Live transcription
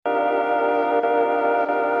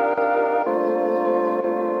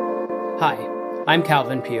Hi, I'm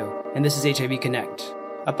Calvin Pugh, and this is HIV Connect,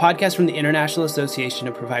 a podcast from the International Association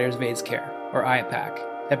of Providers of AIDS Care, or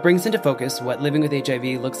IAPAC, that brings into focus what living with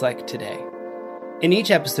HIV looks like today. In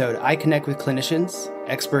each episode, I connect with clinicians,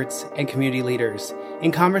 experts, and community leaders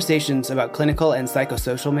in conversations about clinical and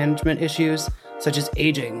psychosocial management issues such as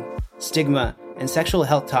aging, stigma, and sexual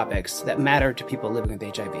health topics that matter to people living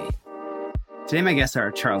with HIV. Today, my guests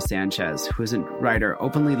are Charles Sanchez, who is a writer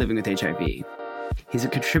openly living with HIV. He's a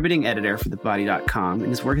contributing editor for TheBody.com, and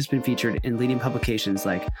his work has been featured in leading publications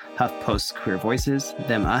like HuffPost's Queer Voices,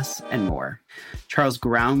 Them Us, and more. Charles'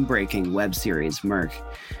 groundbreaking web series, Merc,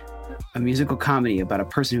 a musical comedy about a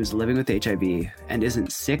person who's living with HIV and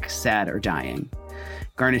isn't sick, sad, or dying,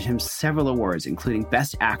 garnered him several awards, including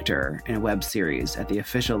Best Actor in a Web Series at the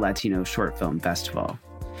official Latino Short Film Festival.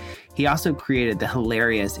 He also created the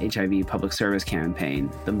hilarious HIV public service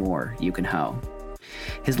campaign, The More You Can Hoe.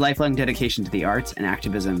 His lifelong dedication to the arts and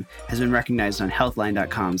activism has been recognized on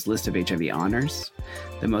Healthline.com's list of HIV honors,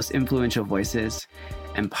 the most influential voices,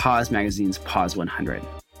 and Pause Magazine's Pause 100.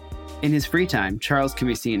 In his free time, Charles can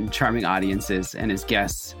be seen charming audiences and his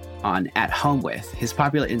guests on At Home With, his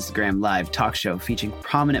popular Instagram live talk show featuring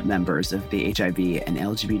prominent members of the HIV and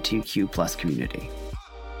LGBTQ+ community.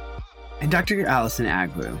 And Dr. Allison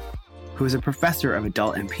Agnew, who is a professor of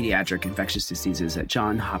adult and pediatric infectious diseases at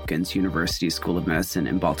Johns Hopkins University School of Medicine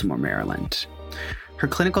in Baltimore, Maryland. Her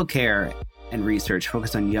clinical care and research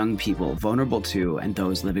focus on young people vulnerable to and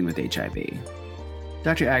those living with HIV.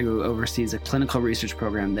 Dr. Agnew oversees a clinical research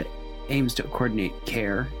program that aims to coordinate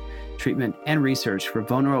care, treatment, and research for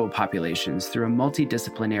vulnerable populations through a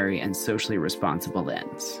multidisciplinary and socially responsible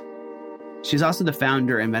lens. She's also the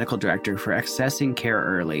founder and medical director for Accessing Care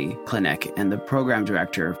Early Clinic and the program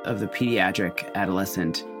director of the Pediatric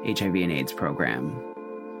Adolescent HIV and AIDS program.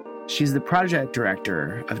 She's the project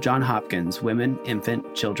director of Johns Hopkins Women,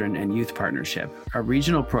 Infant, Children, and Youth Partnership, a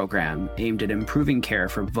regional program aimed at improving care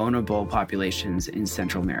for vulnerable populations in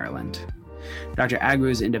Central Maryland. Dr.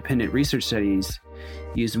 Agnew's independent research studies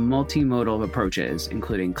use multimodal approaches,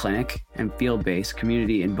 including clinic and field-based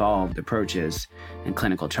community-involved approaches and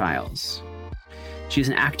clinical trials. She's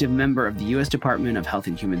an active member of the U.S. Department of Health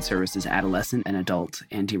and Human Services Adolescent and Adult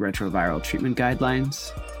Antiretroviral Treatment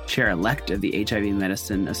Guidelines, chair-elect of the HIV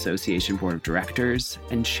Medicine Association Board of Directors,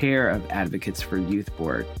 and chair of Advocates for Youth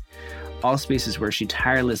Board, all spaces where she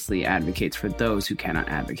tirelessly advocates for those who cannot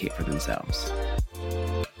advocate for themselves.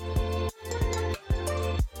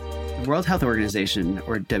 The World Health Organization,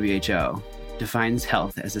 or WHO, defines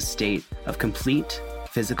health as a state of complete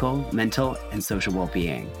physical, mental, and social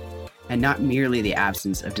well-being, and not merely the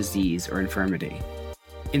absence of disease or infirmity.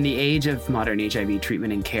 In the age of modern HIV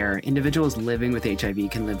treatment and care, individuals living with HIV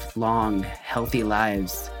can live long, healthy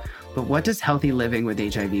lives. But what does healthy living with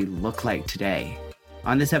HIV look like today?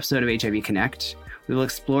 On this episode of HIV Connect, we will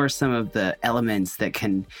explore some of the elements that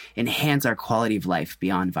can enhance our quality of life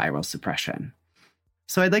beyond viral suppression.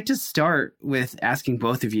 So I'd like to start with asking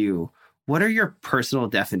both of you, what are your personal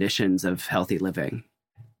definitions of healthy living?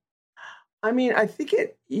 I mean, I think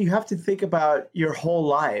you have to think about your whole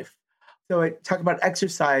life. So I talk about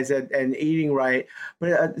exercise and eating right,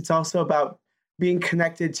 but it's also about being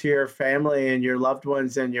connected to your family and your loved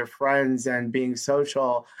ones and your friends and being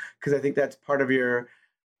social, because I think that's part of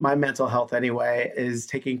my mental health anyway, is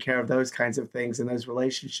taking care of those kinds of things and those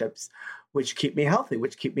relationships, which keep me healthy,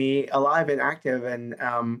 which keep me alive and active and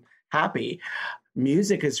happy.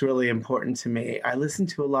 Music is really important to me. I listen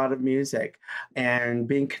to a lot of music and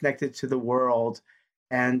being connected to the world.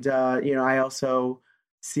 And, I also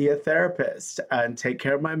see a therapist and take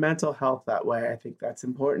care of my mental health that way. I think that's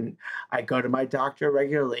important. I go to my doctor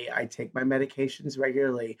regularly. I take my medications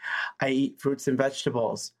regularly. I eat fruits and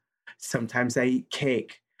vegetables. Sometimes I eat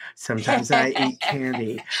cake. Sometimes I eat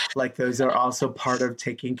candy. Like, those are also part of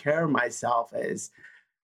taking care of myself, is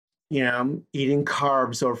eating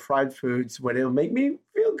carbs or fried foods when it'll make me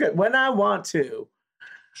feel good when I want to.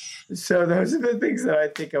 So those are the things that I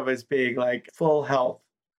think of as being like full health,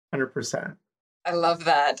 100%. I love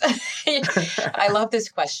that. I love this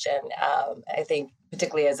question. I think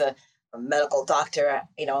particularly as a medical doctor,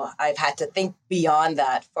 I've had to think beyond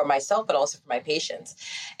that for myself, but also for my patients.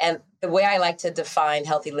 And the way I like to define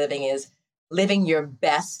healthy living is living your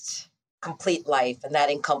best complete life, and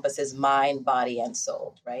that encompasses mind, body, and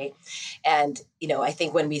soul, right? And, I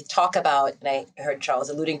think when we talk about, and I heard Charles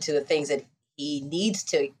alluding to the things that he needs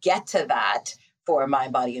to get to that for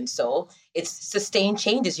mind, body, and soul, it's sustained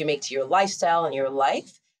changes you make to your lifestyle and your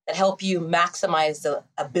life that help you maximize the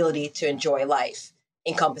ability to enjoy life,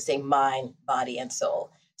 encompassing mind, body, and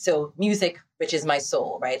soul. So music, which is my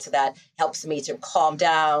soul, right? So that helps me to calm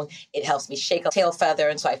down. It helps me shake a tail feather.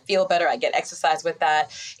 And so I feel better. I get exercise with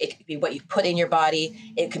that. It could be what you put in your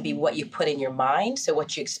body. It could be what you put in your mind. So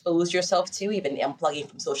what you expose yourself to, even unplugging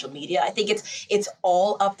from social media. I think it's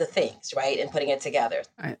all of the things, right? And putting it together.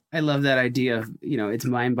 I love that idea of, it's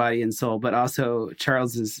mind, body, and soul, but also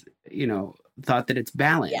Charles's, thought that it's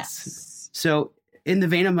balance. Yes. So in the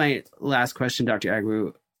vein of my last question, Dr.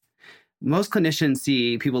 Agwu, most clinicians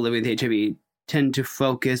see people living with HIV tend to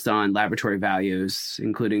focus on laboratory values,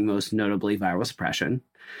 including most notably viral suppression.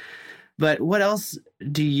 But what else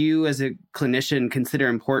do you as a clinician consider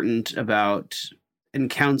important about in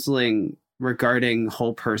counseling regarding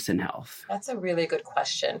whole person health? That's a really good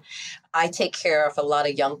question. I take care of a lot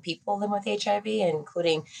of young people living with HIV,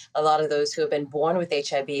 including a lot of those who have been born with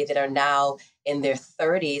HIV that are now in their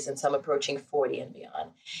 30s and some approaching 40 and beyond.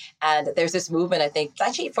 And there's this movement, I think,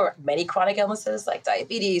 actually for many chronic illnesses like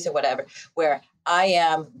diabetes or whatever, where I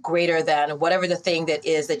am greater than whatever the thing that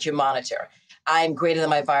is that you monitor. I'm greater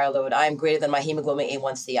than my viral load. I'm greater than my hemoglobin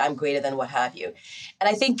A1C. I'm greater than what have you. And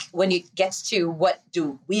I think when it gets to what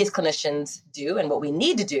do we as clinicians do and what we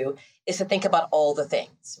need to do is to think about all the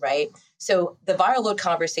things, right? So the viral load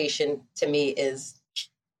conversation to me it's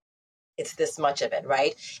this much of it,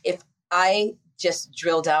 right? If I just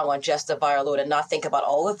drill down on just the viral load and not think about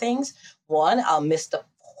all the things, one, I'll miss the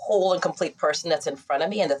whole and complete person that's in front of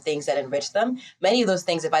me and the things that enrich them. Many of those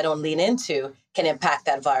things, if I don't lean into, can impact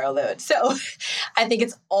that viral load. So I think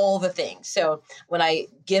it's all the things. So when I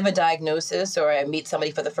give a diagnosis or I meet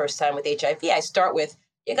somebody for the first time with HIV, I start with,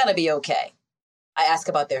 you're going to be okay. I ask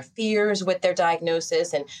about their fears with their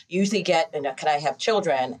diagnosis and usually get, can I have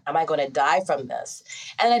children? Am I going to die from this?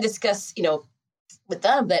 And I discuss, with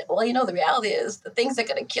them that, the reality is the things that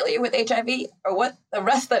are going to kill you with HIV are what the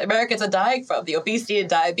rest of Americans are dying from, the obesity and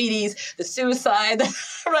diabetes, the suicide,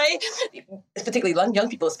 right? Particularly young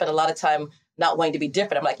people spend a lot of time not wanting to be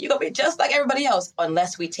different. I'm like, you're going to be just like everybody else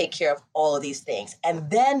unless we take care of all of these things. And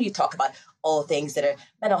then you talk about all the things that are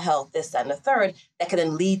mental health, this, that, and the third, that can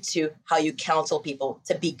then lead to how you counsel people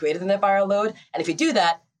to be greater than their viral load. And if you do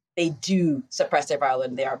that, they do suppress their viral load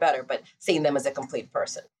and they are better, but seeing them as a complete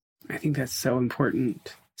person. I think that's so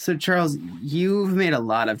important. So, Charles, you've made a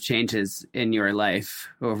lot of changes in your life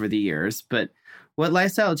over the years, but what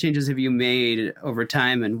lifestyle changes have you made over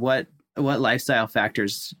time, and what lifestyle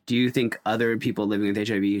factors do you think other people living with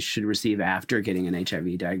HIV should receive after getting an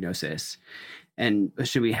HIV diagnosis? And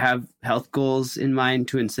should we have health goals in mind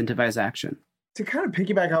to incentivize action? To kind of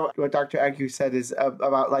piggyback on what Dr. Agwu said is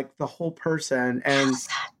about like the whole person. And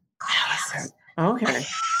okay.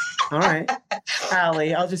 All right.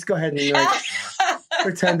 Allie, I'll just go ahead and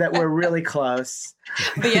pretend that we're really close.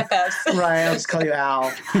 BFFs. Right. I'll just call you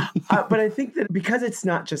Al. But I think that because it's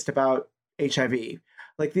not just about HIV,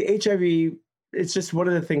 like the HIV, it's just one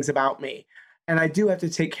of the things about me. And I do have to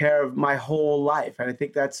take care of my whole life. And I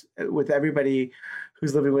think that's with everybody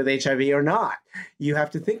who's living with HIV or not. You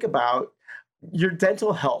have to think about your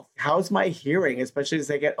dental health. How's my hearing, especially as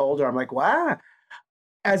I get older? I'm like, wow.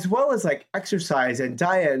 As well as like exercise and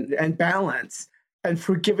diet and balance and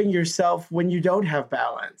forgiving yourself when you don't have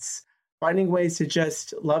balance. Finding ways to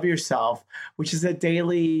just love yourself, which is a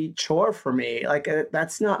daily chore for me. Like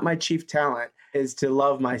that's not my chief talent, is to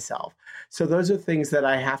love myself. So those are things that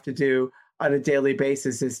I have to do on a daily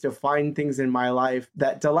basis, is to find things in my life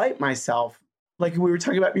that delight myself. Like we were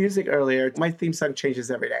talking about music earlier, my theme song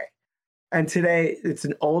changes every day. And today, it's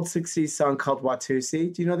an old 60s song called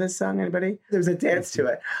Watusi. Do you know this song, anybody? There's a dance to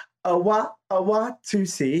it.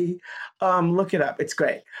 Watusi. Look it up. It's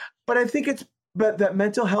great. But I think but that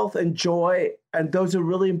mental health and joy, and those are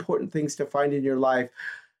really important things to find in your life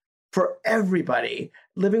for everybody,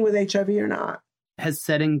 living with HIV or not. Has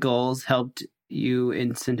setting goals helped you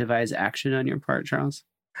incentivize action on your part, Charles?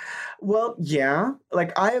 Well, yeah.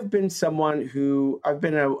 Like I have been someone I've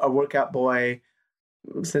been a workout boy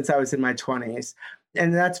since I was in my 20s.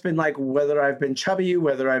 And that's been like, whether I've been chubby,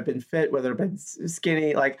 whether I've been fit, whether I've been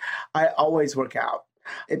skinny, like I always work out.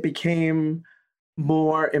 It became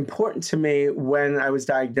more important to me when I was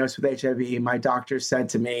diagnosed with HIV. My doctor said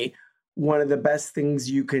to me, one of the best things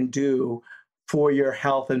you can do for your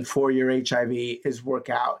health and for your HIV is work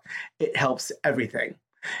out. It helps everything.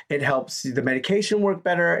 It helps the medication work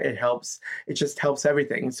better. It just helps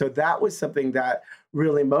everything. So that was something that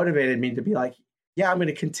really motivated me to be like, yeah, I'm going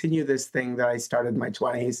to continue this thing that I started in my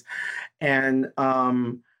 20s. And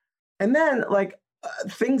then like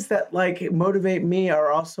things that like motivate me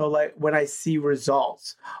are also like when I see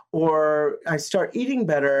results or I start eating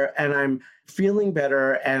better and I'm feeling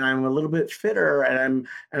better and I'm a little bit fitter and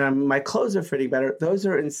my clothes are fitting better. Those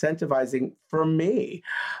are incentivizing for me.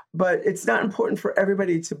 But it's not important for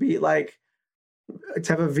everybody to be like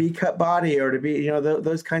to have a V-cut body or to be,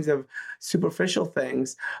 those kinds of superficial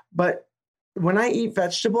things. But when I eat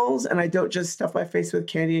vegetables and I don't just stuff my face with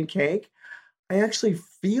candy and cake, I actually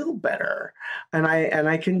feel better and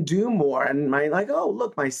I can do more. And oh,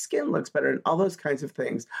 look, my skin looks better and all those kinds of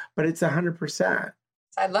things. But it's 100%.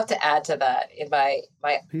 I'd love to add to that. In my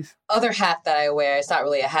Please. Other hat that I wear, it's not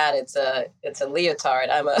really a hat, it's a leotard.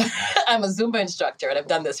 I'm a I'm a Zumba instructor and I've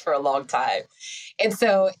done this for a long time. And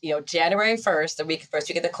so, January 1st, first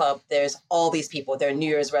week of the club, there's all these people, their New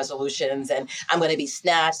Year's resolutions, and I'm going to be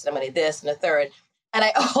snatched, and I'm going to this and the third. And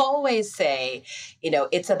I always say,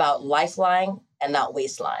 it's about lifeline and not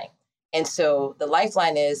waistline. And so the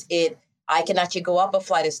lifeline is I can actually go up a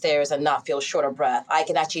flight of stairs and not feel short of breath. I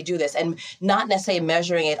can actually do this and not necessarily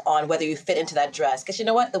measuring it on whether you fit into that dress. Because you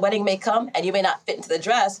know what? The wedding may come and you may not fit into the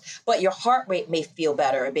dress, but your heart rate may feel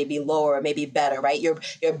better. It may be lower, it may be better, right? Your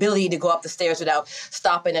ability to go up the stairs without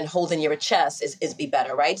stopping and holding your chest is be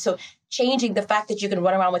better, right? So changing the fact that you can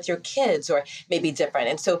run around with your kids or maybe different.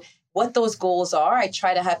 And so what those goals are, I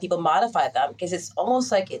try to have people modify them because it's almost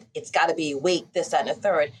like it's got to be weight, this, that, and a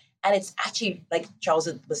third. And it's actually, like Charles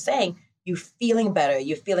was saying, you're feeling better,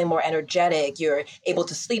 you're feeling more energetic, you're able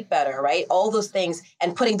to sleep better, right? All those things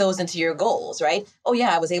and putting those into your goals, right? Oh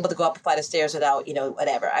yeah, I was able to go up a flight of stairs without,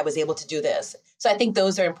 whatever. I was able to do this. So I think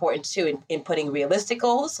those are important too in putting realistic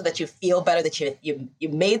goals so that you feel better that you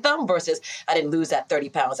made them versus I didn't lose that 30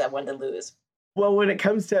 pounds I wanted to lose. Well, when it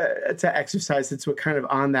comes to exercise, since we're kind of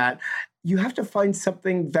on that, you have to find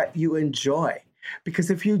something that you enjoy. Because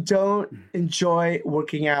if you don't enjoy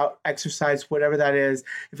working out, exercise, whatever that is,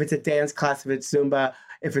 if it's a dance class, if it's Zumba,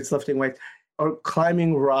 if it's lifting weights, or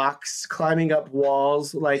climbing rocks, climbing up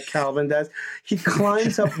walls like Calvin does. He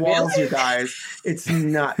climbs up walls, you guys. It's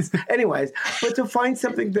nuts. Anyways, but to find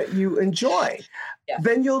something that you enjoy,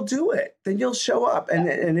 then you'll do it. Then you'll show up.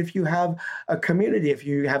 And if you have a community, if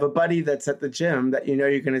you have a buddy that's at the gym that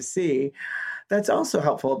you're going to see, that's also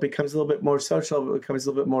helpful. It becomes a little bit more social. It becomes a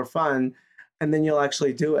little bit more fun. And then you'll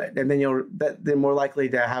actually do it. And then they're more likely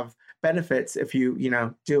to have benefits if you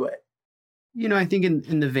do it. I think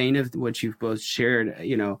in the vein of what you've both shared,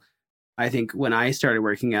 I think when I started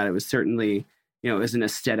working out, it was certainly, it was an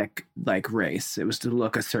aesthetic like race. It was to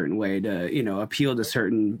look a certain way to, appeal to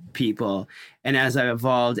certain people. And as I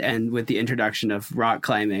evolved and with the introduction of rock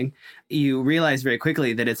climbing, you realize very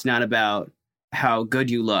quickly that it's not about how good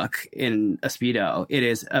you look in a Speedo. It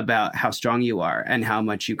is about how strong you are and how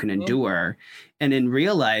much you can endure. And in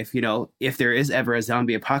real life, if there is ever a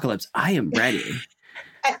zombie apocalypse, I am ready.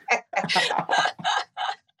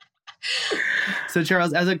 So,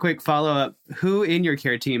 Charles, as a quick follow-up, who in your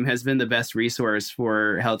care team has been the best resource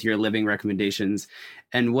for healthier living recommendations?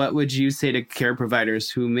 And what would you say to care providers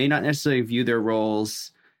who may not necessarily view their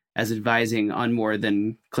roles as advising on more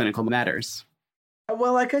than clinical matters?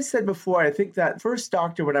 Well, like I said before, I think that first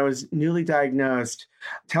doctor, when I was newly diagnosed,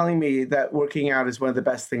 telling me that working out is one of the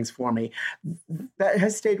best things for me, that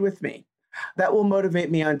has stayed with me. That will motivate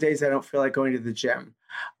me on days I don't feel like going to the gym.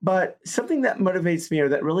 But something that motivates me or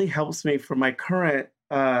that really helps me for my current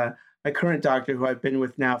doctor, who I've been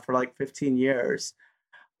with now for like 15 years,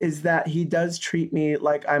 is that he does treat me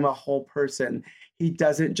like I'm a whole person. He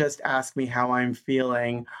doesn't just ask me how I'm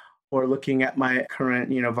feeling or looking at my current,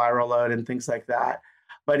 viral load and things like that.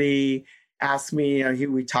 But he asks me,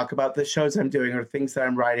 we talk about the shows I'm doing or things that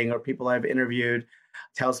I'm writing or people I've interviewed,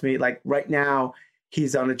 tells me like right now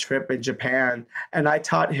he's on a trip in Japan and I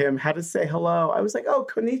taught him how to say hello. I was like, oh,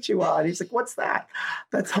 konnichiwa. And he's like, what's that?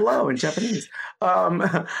 That's hello in Japanese.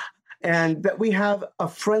 And that we have a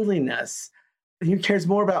friendliness. He cares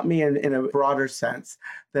more about me in a broader sense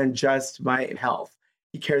than just my health.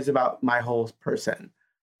 He cares about my whole person.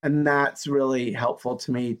 And that's really helpful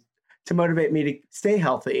to me to motivate me to stay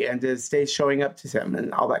healthy and to stay showing up to him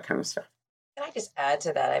and all that kind of stuff. Can I just add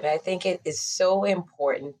to that? I mean, I think it is so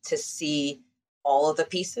important to see all of the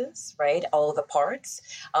pieces, right? All of the parts.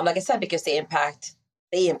 Like I said, because they impact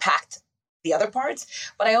the other parts.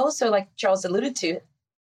 But I also, like Charles alluded to,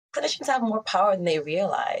 clinicians have more power than they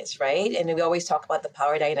realize, right? And we always talk about the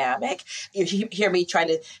power dynamic. You hear me trying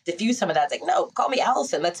to diffuse some of that. It's like, no, call me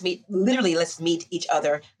Allison. Let's meet each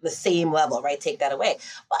other on the same level, right? Take that away.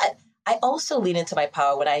 But I also lean into my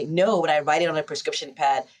power when I write it on a prescription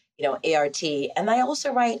pad, ART, and I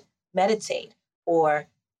also write meditate or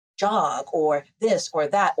jog or this or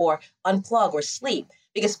that or unplug or sleep.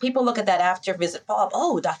 Because people look at that after visit follow-up,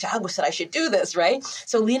 oh, Dr. Agua said I should do this, right?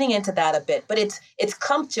 So leaning into that a bit, but it's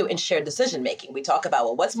come to in shared decision-making. We talk about,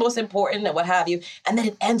 well, what's most important and what have you, and then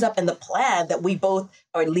it ends up in the plan that we both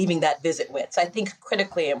are leaving that visit with. So I think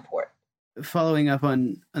critically important. Following up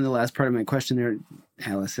on the last part of my question there,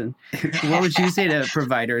 Allison, what would you say to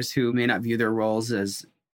providers who may not view their roles as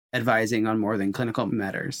advising on more than clinical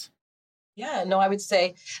matters? Yeah, no, I would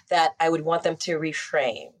say that I would want them to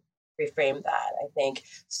reframe that. I think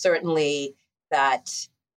certainly that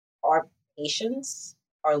our patients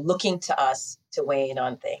are looking to us to weigh in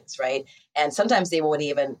on things, right? And sometimes they won't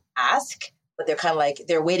even ask, but they're kind of like,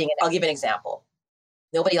 they're waiting. I'll give an example.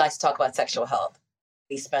 Nobody likes to talk about sexual health.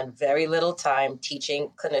 We spend very little time teaching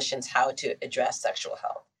clinicians how to address sexual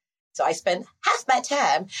health. So I spend half my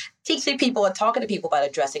time teaching people and talking to people about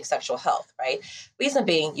addressing sexual health, right? Reason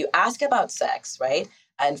being, you ask about sex, right?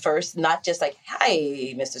 And first, not just like,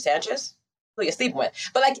 hi, Mr. Sanchez, who you sleeping with?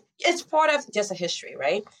 But like, it's part of just a history,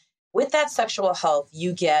 right? With that sexual health,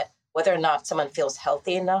 you get whether or not someone feels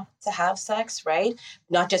healthy enough to have sex, right?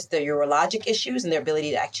 Not just the urologic issues and their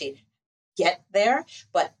ability to actually get there,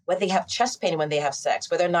 but whether they have chest pain when they have sex,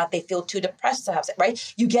 whether or not they feel too depressed to have sex,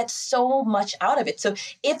 right? You get so much out of it. So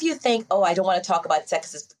if you think, oh, I don't want to talk about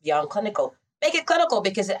sex as beyond clinical, make it clinical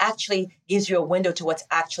because it actually gives you a window to what's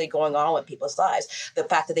actually going on with people's lives. The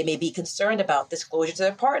fact that they may be concerned about disclosure to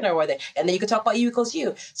their partner, and then you can talk about you equals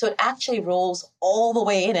you. So it actually rolls all the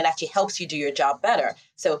way in and actually helps you do your job better.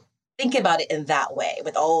 So think about it in that way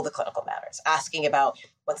with all the clinical matters, asking about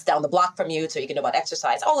what's down the block from you so you can know about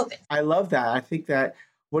exercise, all the things. I love that. I think that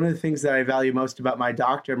one of the things that I value most about my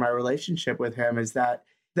doctor, my relationship with him, is that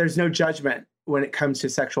there's no judgment when it comes to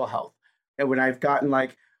sexual health. And when I've gotten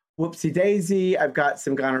like, whoopsie daisy, I've got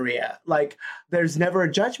some gonorrhea. Like, there's never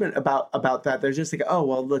a judgment about that. There's just like, oh,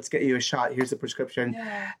 well, let's get you a shot. Here's a prescription.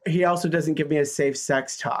 Yeah. He also doesn't give me a safe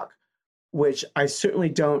sex talk, which I certainly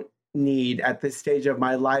don't need at this stage of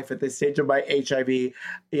my life, at this stage of my HIV. You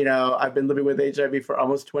know, I've been living with HIV for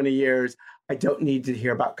almost 20 years. I don't need to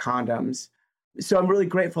hear about condoms. So I'm really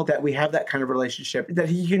grateful that we have that kind of relationship, that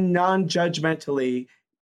he can non-judgmentally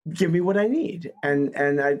give me what I need. And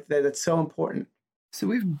that's so important. So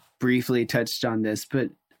we've briefly touched on this, but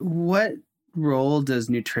what role does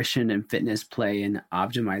nutrition and fitness play in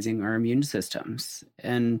optimizing our immune systems?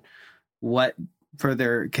 And what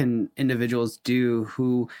further can individuals do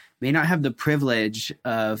who may not have the privilege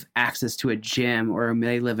of access to a gym or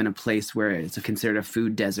may live in a place where it's considered a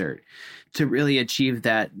food desert to really achieve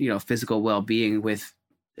that, physical well-being with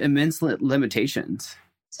immense limitations?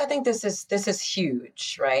 So I think this is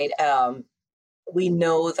huge, right? We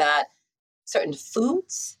know that certain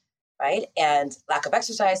foods, right, and lack of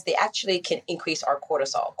exercise, they actually can increase our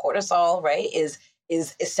cortisol. Cortisol, right, is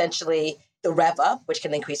essentially the rev up, which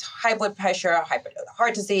can increase high blood pressure,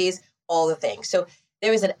 heart disease, all the things. So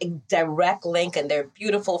there is a direct link, and there are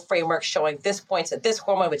beautiful frameworks showing this points at this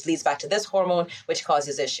hormone, which leads back to this hormone, which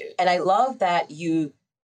causes issues. And I love that you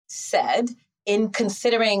said, in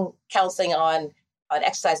considering counseling on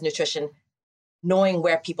exercise nutrition, knowing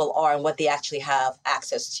where people are and what they actually have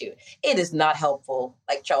access to. It is not helpful,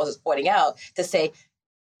 like Charles is pointing out, to say,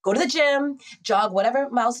 go to the gym, jog whatever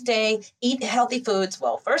miles a day, eat healthy foods.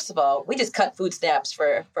 Well, first of all, we just cut food stamps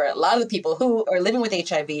for a lot of the people who are living with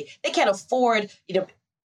HIV. They can't afford,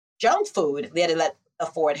 junk food. They had to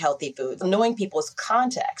afford healthy foods, knowing people's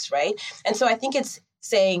context, right? And so I think it's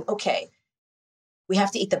saying, okay, we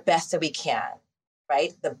have to eat the best that we can,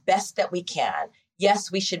 right? The best that we can.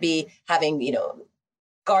 Yes, we should be having,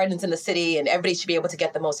 gardens in the city and everybody should be able to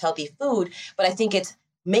get the most healthy food. But I think it's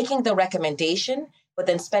making the recommendation, but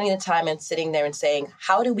then spending the time and sitting there and saying,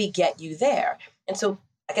 how do we get you there? And so,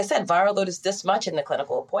 like I said, viral load is this much in the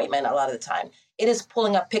clinical appointment a lot of the time. It is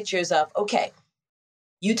pulling up pictures of, okay,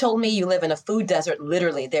 you told me you live in a food desert,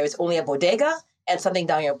 literally. There's only a bodega and something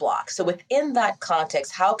down your block. So within that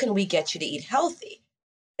context, how can we get you to eat healthy,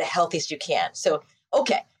 the healthiest you can? So,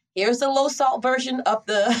 okay. Here's the low salt version of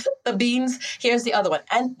the beans. Here's the other one.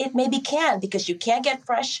 And it may be canned because you can't get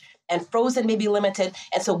fresh and frozen may be limited.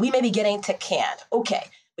 And so we may be getting to canned. Okay.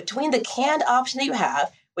 Between the canned option that you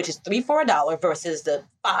have, which is $3 for $1 versus the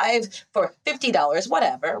 $5 for $50,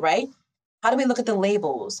 whatever, right? How do we look at the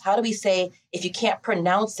labels? How do we say, if you can't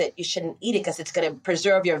pronounce it, you shouldn't eat it because it's going to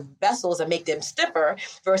preserve your vessels and make them stiffer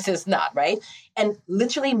versus not, right? And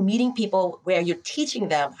literally meeting people where you're teaching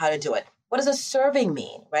them how to do it. What does a serving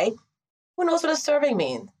mean, right? Who knows what a serving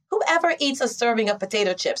means? Whoever eats a serving of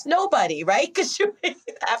potato chips? Nobody, right? Because you eat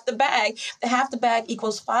half the bag. The half the bag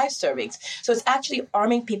equals 5 servings. So it's actually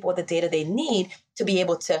arming people with the data they need to be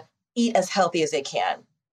able to eat as healthy as they can.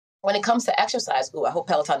 when it comes to exercise, I hope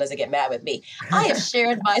Peloton doesn't get mad with me. I have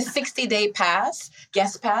shared my 60-day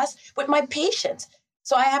guest pass with my patients.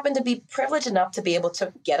 So I happen to be privileged enough to be able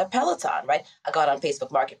to get a Peloton, right? I got on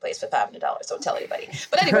Facebook Marketplace for $500. Don't tell anybody.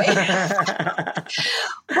 But anyway,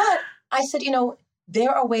 but I said,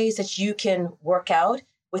 there are ways that you can work out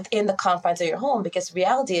within the confines of your home, because the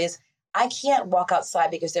reality is I can't walk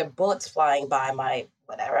outside because there are bullets flying by my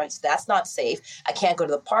whatever. That's not safe. I can't go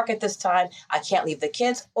to the park at this time. I can't leave the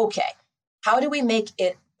kids. Okay. How do we make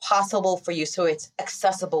it possible for you so it's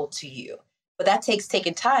accessible to you? But that takes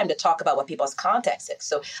taking time to talk about what people's context is.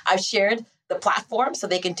 So I've shared the platform so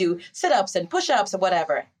they can do sit-ups and push-ups or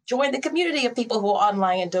whatever. Join the community of people who are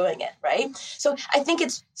online and doing it, right? So I think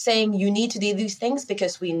it's saying you need to do these things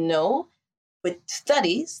because we know with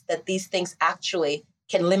studies that these things actually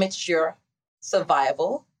can limit your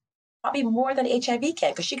survival, probably more than HIV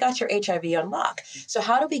can, because she got your HIV on lock. So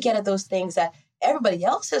how do we get at those things that everybody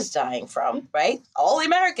else is dying from, right? All the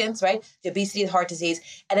Americans, right? The obesity, heart disease.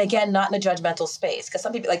 And again, not in a judgmental space. Because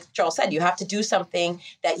some people, like Charles said, you have to do something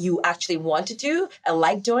that you actually want to do and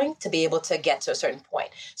like doing to be able to get to a certain point.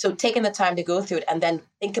 So taking the time to go through it and then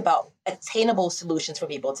think about attainable solutions for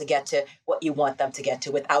people to get to what you want them to get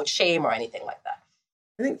to without shame or anything like that.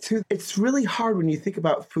 I think too, it's really hard when you think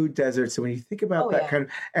about food deserts and when you think about kind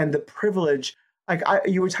of, and the privilege, like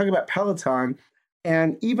you were talking about Peloton,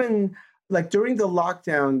 and even like during the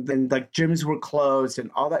lockdown, then like gyms were closed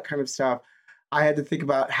and all that kind of stuff. I had to think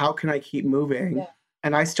about how can I keep moving? Yeah.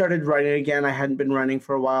 And I started running again. I hadn't been running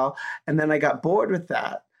for a while. And then I got bored with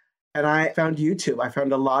that. And I found YouTube. I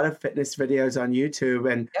found a lot of fitness videos on YouTube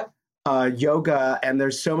and yoga. And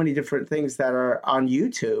there's so many different things that are on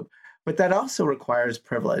YouTube. But that also requires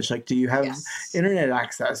privilege. Like, do you have internet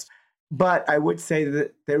access? But I would say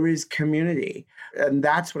that there is community. And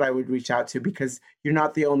that's what I would reach out to, because you're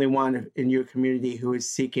not the only one in your community who is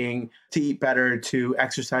seeking to eat better, to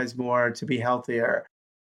exercise more, to be healthier.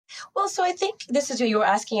 Well, so I think this is what you were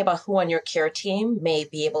asking about, who on your care team may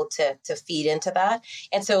be able to feed into that.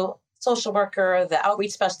 And so social worker, the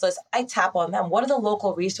outreach specialist, I tap on them. What are the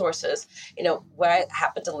local resources? Where I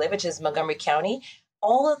happen to live, which is Montgomery County,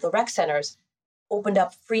 all of the rec centers opened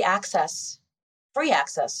up free access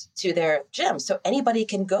to their gym. So anybody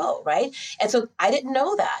can go, right? And so I didn't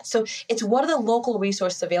know that. So it's what are the local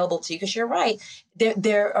resources available to you? Because you're right.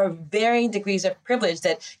 There are varying degrees of privilege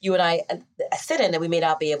that you and I sit in, and we may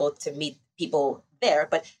not be able to meet people there,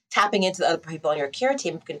 but tapping into the other people on your care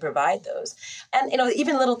team can provide those. And,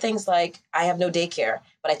 even little things like I have no daycare,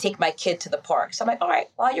 but I take my kid to the park. So I'm like, all right,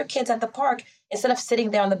 while your kid's at the park, instead of sitting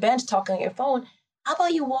there on the bench talking on your phone, how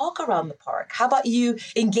about you walk around the park? How about you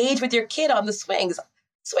engage with your kid on the swings?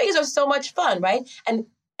 Swings are so much fun, right? And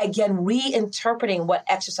again, reinterpreting what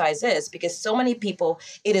exercise is, because so many people,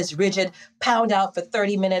 it is rigid, pound out for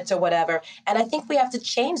 30 minutes or whatever. And I think we have to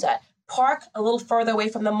change that. Park a little further away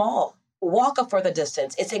from the mall. Walk a further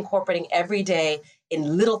distance. It's incorporating every day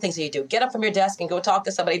in little things that you do. Get up from your desk and go talk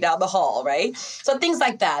to somebody down the hall, right? So things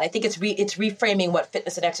like that. I think it's reframing what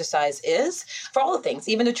fitness and exercise is for all the things,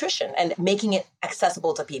 even nutrition, and making it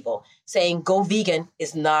accessible to people. Saying go vegan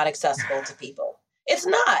is not accessible to people. It's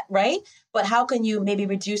not, right? But how can you maybe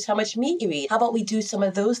reduce how much meat you eat? How about we do some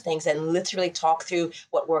of those things and literally talk through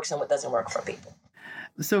what works and what doesn't work for people?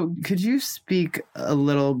 So could you speak a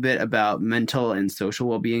little bit about mental and social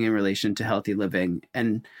well-being in relation to healthy living,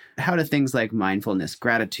 and how do things like mindfulness,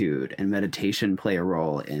 gratitude, and meditation play a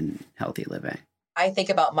role in healthy living? I think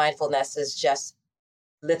about mindfulness as just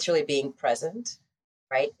literally being present,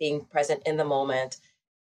 right? Being present in the moment,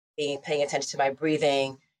 paying attention to my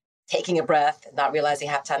breathing, taking a breath, not realizing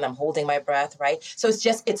half the time I'm holding my breath, right? So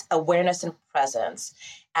it's awareness and presence.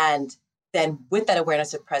 And then with that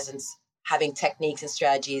awareness and presence, having techniques and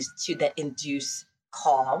strategies to that induce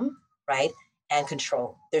calm, right? And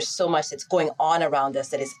control. There's so much that's going on around us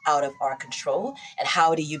that is out of our control. And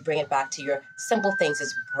how do you bring it back to your simple things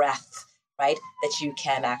as breath, right? That you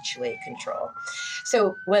can actually control.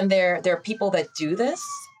 So when there are people that do this,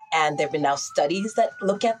 and there have been now studies that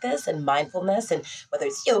look at this and mindfulness, and whether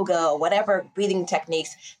it's yoga or whatever breathing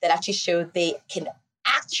techniques that actually show they can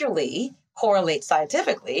actually correlate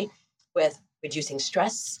scientifically with reducing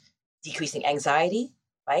stress, decreasing anxiety,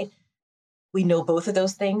 right? We know both of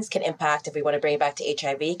those things can impact, if we want to bring it back to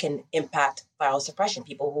HIV, can impact viral suppression.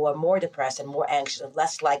 People who are more depressed and more anxious are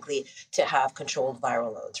less likely to have controlled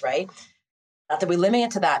viral loads, right? Not that we limit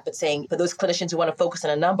it to that, but saying for those clinicians who want to focus on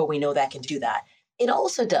a number, we know that can do that. It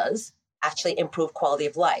also does actually improve quality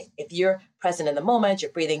of life. If you're present in the moment,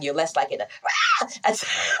 you're breathing, you're less likely to at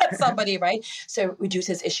somebody, right? So it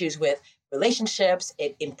reduces issues with relationships.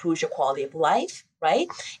 It improves your quality of life, right?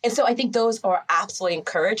 And so I think those are absolutely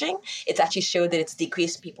encouraging. It's actually showed that it's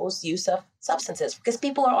decreased people's use of substances because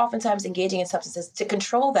people are oftentimes engaging in substances to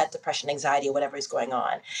control that depression, anxiety, or whatever is going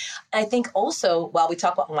on. And I think also, while we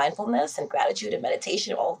talk about mindfulness and gratitude and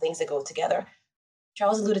meditation, all things that go together,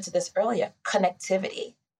 Charles alluded to this earlier,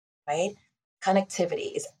 connectivity, right?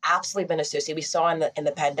 Connectivity is absolutely been associated. We saw in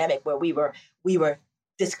the pandemic where we were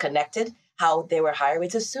disconnected, how there were higher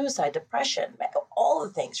rates of suicide, depression, all the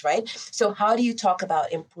things, right? So how do you talk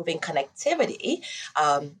about improving connectivity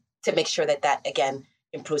to make sure that again,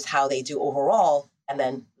 improves how they do overall, and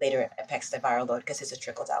then later affects the viral load because it's a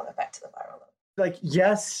trickle-down effect to the viral load. Like,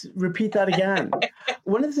 yes, repeat that again.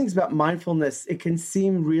 One of the things about mindfulness, it can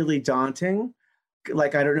seem really daunting.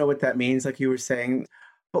 Like, I don't know what that means, like you were saying.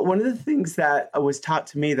 But one of the things that was taught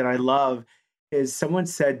to me that I love is someone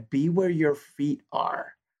said, be where your feet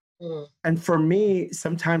are. And for me,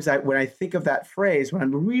 sometimes when I think of that phrase, when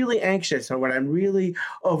I'm really anxious or when I'm really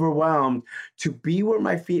overwhelmed, to be where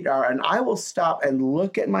my feet are, and I will stop and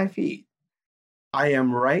look at my feet. I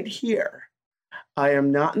am right here. I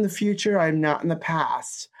am not in the future. I am not in the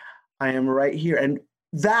past. I am right here. And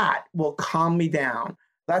that will calm me down.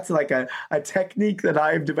 That's like a technique that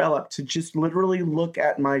I've developed to just literally look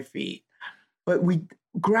at my feet. But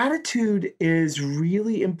gratitude is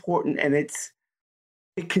really important, and it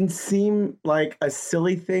can seem like a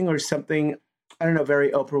silly thing or something, I don't know,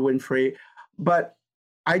 very Oprah Winfrey, but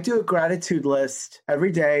I do a gratitude list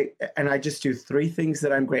every day, and I just do 3 things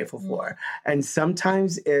that I'm grateful for. And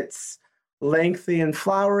sometimes it's lengthy and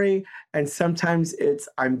flowery, and sometimes it's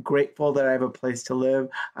I'm grateful that I have a place to live.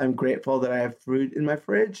 I'm grateful that I have food in my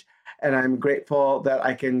fridge, and I'm grateful that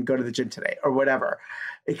I can go to the gym today or whatever.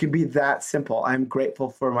 It can be that simple. I'm grateful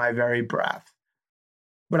for my very breath.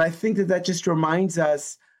 But I think that just reminds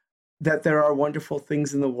us that there are wonderful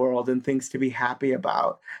things in the world and things to be happy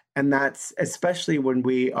about. And that's especially when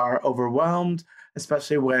we are overwhelmed,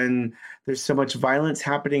 especially when there's so much violence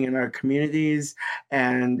happening in our communities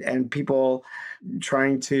and people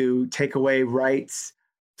trying to take away rights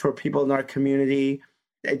for people in our community.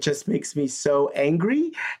 It just makes me so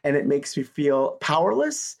angry, and it makes me feel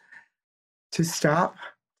powerless to stop,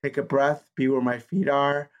 take a breath, be where my feet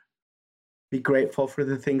are, be grateful for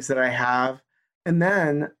the things that I have, and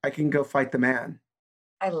then I can go fight the man.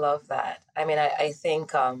 I love that. I mean, I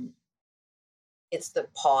think it's the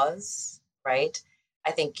pause, right?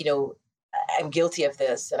 I think, I'm guilty of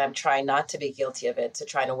this, and I'm trying not to be guilty of it, so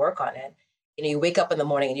trying to work on it. You wake up in the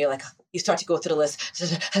morning and you're like, you start to go through the list,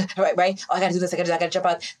 right? Oh, I got to do this. I got to jump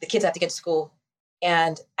out. The kids have to get to school.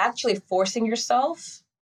 And actually forcing yourself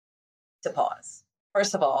to pause.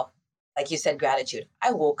 First of all, like you said, gratitude.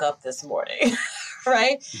 I woke up this morning,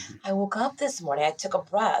 right? Mm-hmm. I woke up this morning. I took a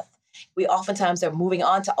breath. We oftentimes are moving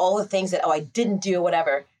on to all the things that, I didn't do,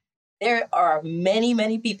 whatever. There are many,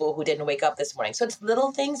 many people who didn't wake up this morning. So it's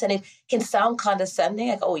little things, and it can sound condescending,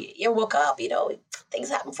 like, oh, you woke up, things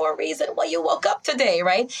happen for a reason. Well, you woke up today,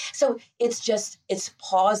 right? So it's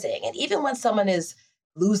pausing. And even when someone is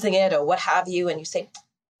losing it or what have you, and you say,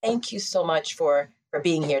 thank you so much for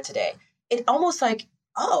being here today. It almost like,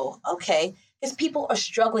 oh, okay. Because people are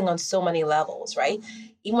struggling on so many levels, right?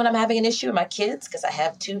 Even when I'm having an issue with my kids, because I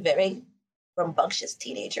have 2 very rambunctious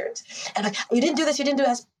teenagers. And I'm like, you didn't do this, you didn't do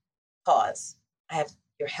that. Pause.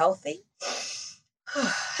 You're healthy,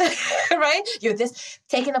 right?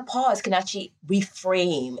 Taking a pause can actually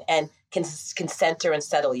reframe and can center and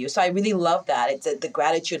settle you. So I really love that. It's the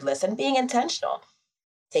gratitude list and being intentional,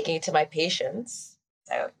 taking it to my patients.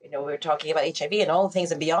 So, we were talking about HIV and all the things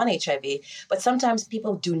and beyond HIV, but sometimes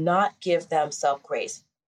people do not give themselves grace.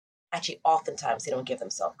 Actually, oftentimes they don't give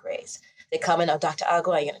themselves grace. They come in, oh, Dr.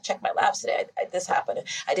 Ago, I'm going to check my labs today. This happened.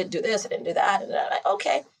 I didn't do this. I didn't do that. And I'm like,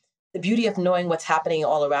 okay. The beauty of knowing what's happening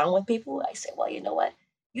all around with people, I say, well, you know what?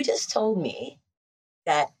 You just told me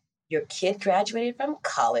that your kid graduated from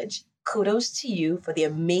college. Kudos to you for the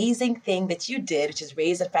amazing thing that you did, which is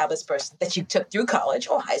raise a fabulous person that you took through college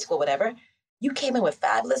or high school, whatever. You came in with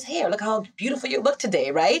fabulous hair. Look how beautiful you look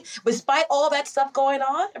today, right? Despite all that stuff going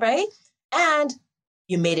on, right? And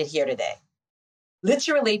you made it here today.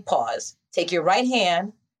 Literally pause, take your right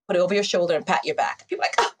hand, put it over your shoulder and pat your back. People are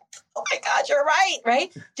like, oh my God, you're right?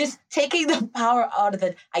 Just taking the power out of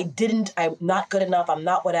it. I'm not good enough, I'm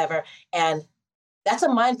not whatever. And that's a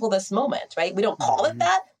mindfulness moment, right? We don't call it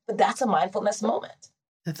that, but that's a mindfulness moment.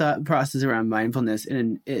 The thought process around mindfulness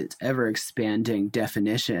in its ever-expanding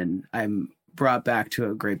definition, I'm brought back to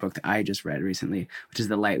a great book that I just read recently, which is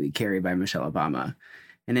The Light We Carry by Michelle Obama.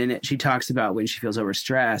 And in it, she talks about when she feels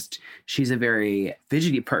overstressed, she's a very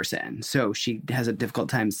fidgety person. So she has a difficult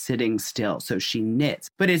time sitting still. So she knits.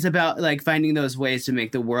 But it's about like finding those ways to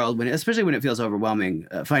make the world, especially when it feels overwhelming,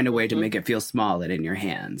 find a way to make it feel small and in your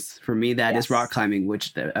hands. For me, that is rock climbing,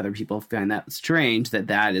 which the other people find that strange,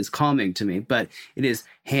 that is calming to me. But it is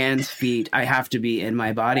hands, feet. I have to be in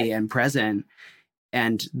my body and present.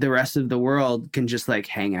 And the rest of the world can just like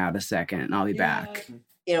hang out a second and I'll be back.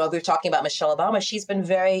 We were talking about Michelle Obama. She's been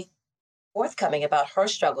very forthcoming about her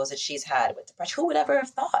struggles that she's had with depression. Who would ever have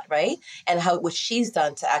thought, right? And what she's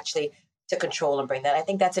done to control and bring that. I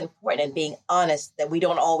think that's important, and being honest that we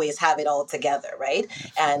don't always have it all together, right?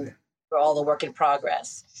 Absolutely. And we're all a work in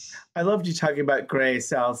progress. I loved you talking about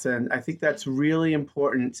grace, Allison. I think that's really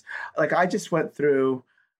important. Like I just went through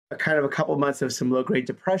a couple months of some low-grade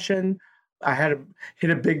depression. I had hit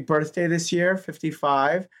a big birthday this year,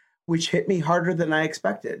 55, which hit me harder than I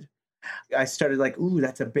expected. I started like, ooh,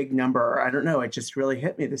 that's a big number. I don't know. It just really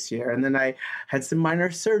hit me this year. And then I had some minor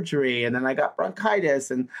surgery, and then I got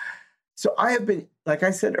bronchitis. And so I have been, like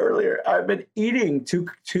I said earlier, I've been eating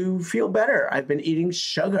to feel better. I've been eating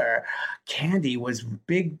sugar. Candy was a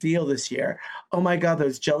big deal this year. Oh my God,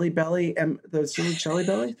 those Jelly Belly and those Jelly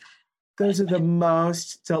Bellies. Those are the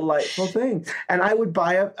most delightful things. And I would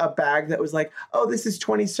buy a bag that was like, oh, this is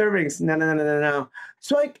 20 servings. No.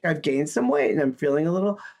 So I've gained some weight and I'm feeling a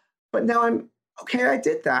little, but now I'm okay. I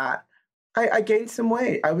did that. I gained some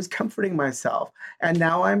weight. I was comforting myself. And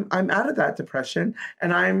now I'm out of that depression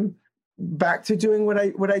and I'm back to doing what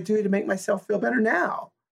I do to make myself feel better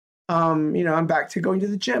now. I'm back to going to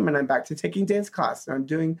the gym and I'm back to taking dance class. And I'm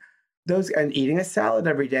doing those and eating a salad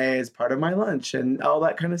every day as part of my lunch and all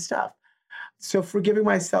that kind of stuff. So forgiving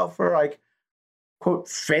myself for like, quote,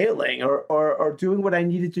 failing or doing what I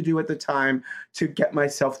needed to do at the time to get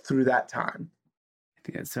myself through that time. I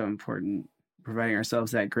think that's so important, providing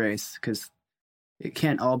ourselves that grace, because it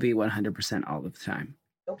can't all be 100% all of the time.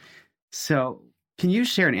 Nope. So can you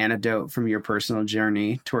share an anecdote from your personal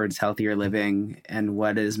journey towards healthier living and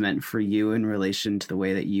what it has meant for you in relation to the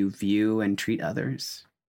way that you view and treat others?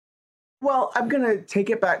 Well, I'm going to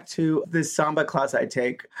take it back to this Samba class I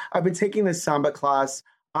take. I've been taking this Samba class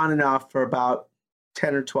on and off for about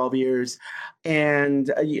 10 or 12 years,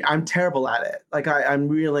 and I'm terrible at it. Like I'm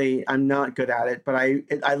not good at it, but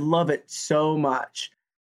I love it so much.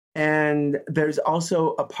 And there's also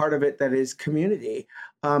a part of it that is community.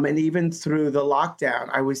 And even through the lockdown,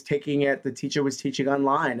 I was taking it, the teacher was teaching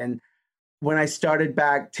online. And when I started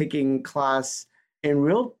back taking class in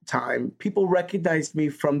real time, people recognized me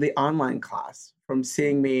from the online class, from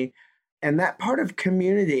seeing me. And that part of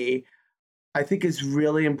community, I think, is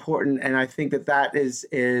really important. And I think that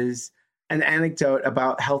is an anecdote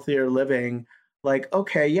about healthier living. Like,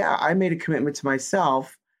 okay, yeah, I made a commitment to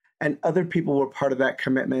myself and other people were part of that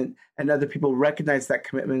commitment and other people recognized that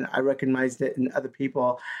commitment. I recognized it in other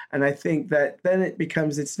people. And I think that then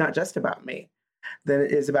it's not just about me. Then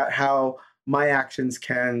it is about how my actions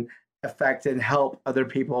can affect and help other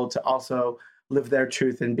people to also live their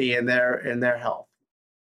truth and be in their health.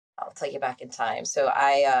 I'll take you back in time. So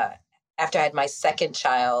after I had my second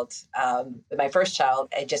child, my first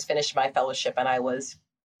child, I just finished my fellowship and I was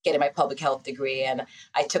getting my public health degree. And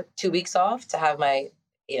I took 2 weeks off to have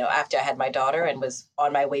after I had my daughter, and was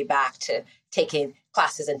on my way back to taking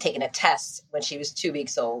classes and taking a test when she was 2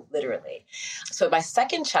 weeks old, literally. So my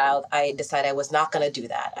second child, I decided I was not going to do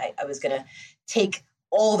that. I was going to take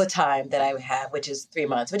all the time that I have, which is 3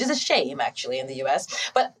 months, which is a shame actually in the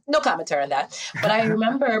US, but no commentary on that. But I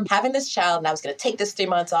remember having this child and I was going to take this 3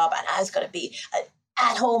 months off and I was going to be an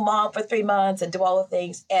at-home mom for 3 months and do all the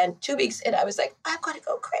things. And 2 weeks in, I was like, I'm going to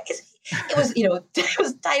go crazy. It was, it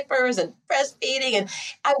was diapers and breastfeeding and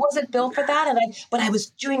I wasn't built for that. But I was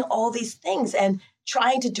doing all these things and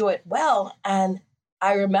trying to do it well. And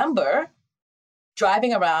I remember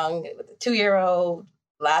driving around with a 2-year-old,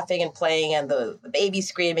 laughing and playing and the baby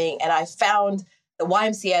screaming. And I found the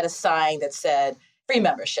YMCA had a sign that said free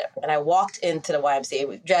membership. And I walked into the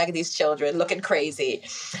YMCA, dragging these children, looking crazy,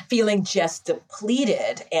 feeling just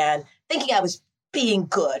depleted and thinking I was being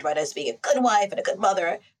good, right? I was being a good wife and a good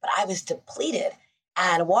mother, but I was depleted.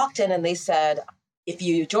 And walked in and they said, if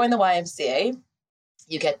you join the YMCA,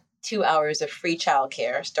 you get 2 hours of free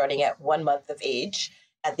childcare starting at 1 month of age.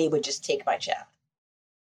 And they would just take my child.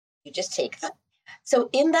 You just take them. So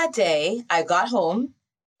in that day, I got home.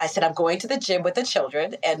 I said, I'm going to the gym with the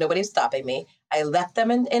children and nobody's stopping me. I left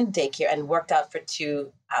them in daycare and worked out for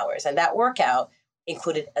 2 hours. And that workout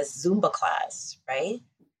included a Zumba class, right?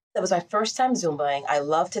 That was my first time Zumbaing. I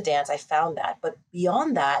love to dance. I found that. But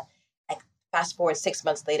beyond that, fast forward 6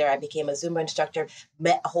 months later, I became a Zumba instructor,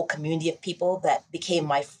 met a whole community of people that became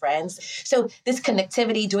my friends. So this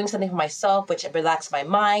connectivity, doing something for myself, which relaxed my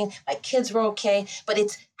mind, my kids were okay, but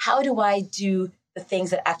it's how do I do the things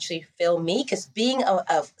that actually fill me? Because being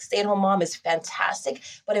a stay-at-home mom is fantastic,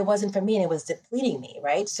 but it wasn't for me and it was depleting me,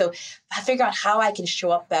 right? So I figured out how I can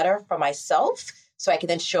show up better for myself so I can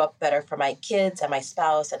then show up better for my kids and my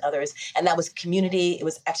spouse and others. And that was community, it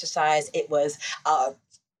was exercise, it was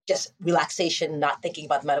just relaxation, not thinking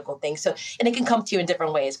about the medical things. So, and it can come to you in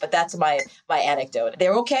different ways, but that's my anecdote.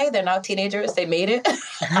 They're okay. They're now teenagers. They made it.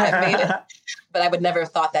 I made it. But I would never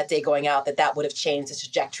have thought that day going out that would have changed the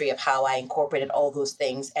trajectory of how I incorporated all those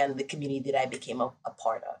things and the community that I became a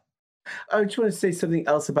part of. I just want to say something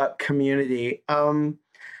else about community.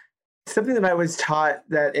 Something that I was taught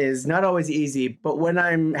that is not always easy, but when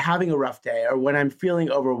I'm having a rough day or when I'm feeling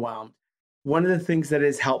overwhelmed, one of the things that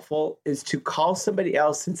is helpful is to call somebody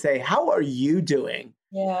else and say, how are you doing?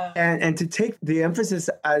 Yeah. And to take the emphasis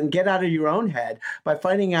and get out of your own head by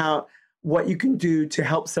finding out what you can do to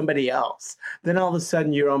help somebody else. Then all of a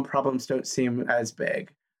sudden your own problems don't seem as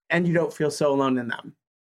big and you don't feel so alone in them.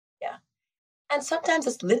 Yeah. And sometimes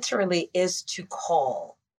it literally is to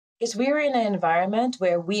call. Because we're in an environment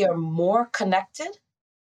where we are more connected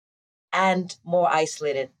and more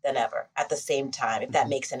isolated than ever at the same time, if that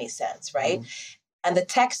makes any sense, right? Mm-hmm. And the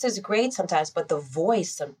text is great sometimes, but the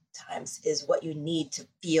voice sometimes is what you need to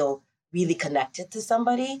feel really connected to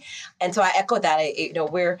somebody. And so I echo that.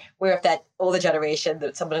 We're of that older generation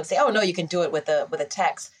that someone would say, oh, no, you can do it with a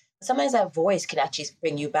text. Sometimes that voice can actually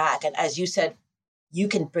bring you back. And as you said, you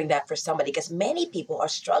can bring that for somebody because many people are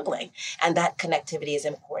struggling. And that connectivity is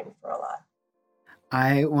important for a lot.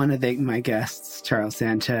 I want to thank my guests, Charles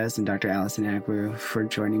Sanchez and Dr. Allison Agnew, for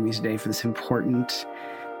joining me today for this important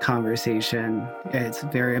conversation. It's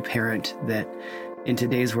very apparent that in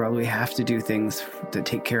today's world, we have to do things to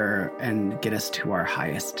take care and get us to our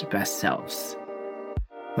highest, best selves.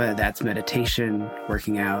 Whether that's meditation,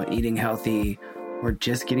 working out, eating healthy, or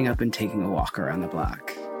just getting up and taking a walk around the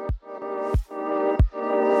block.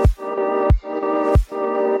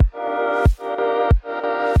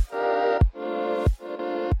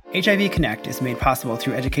 HIV Connect is made possible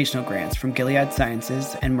through educational grants from Gilead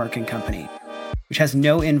Sciences and Merck & Company, which has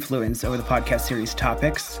no influence over the podcast series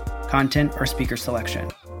topics, content, or speaker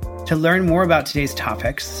selection. To learn more about today's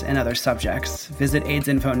topics and other subjects, visit AIDS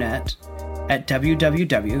InfoNet at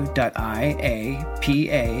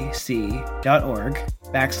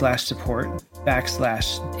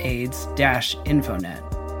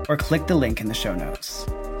www.iapac.org/support/AIDS-InfoNet, or click the link in the show notes.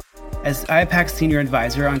 As IAPAC's Senior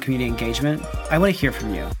Advisor on Community Engagement, I want to hear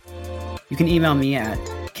from you. You can email me at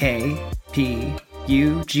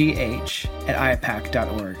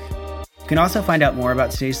kpugh@iapac.org. You can also find out more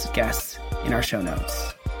about today's guests in our show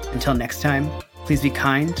notes. Until next time, please be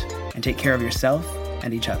kind and take care of yourself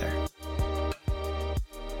and each other.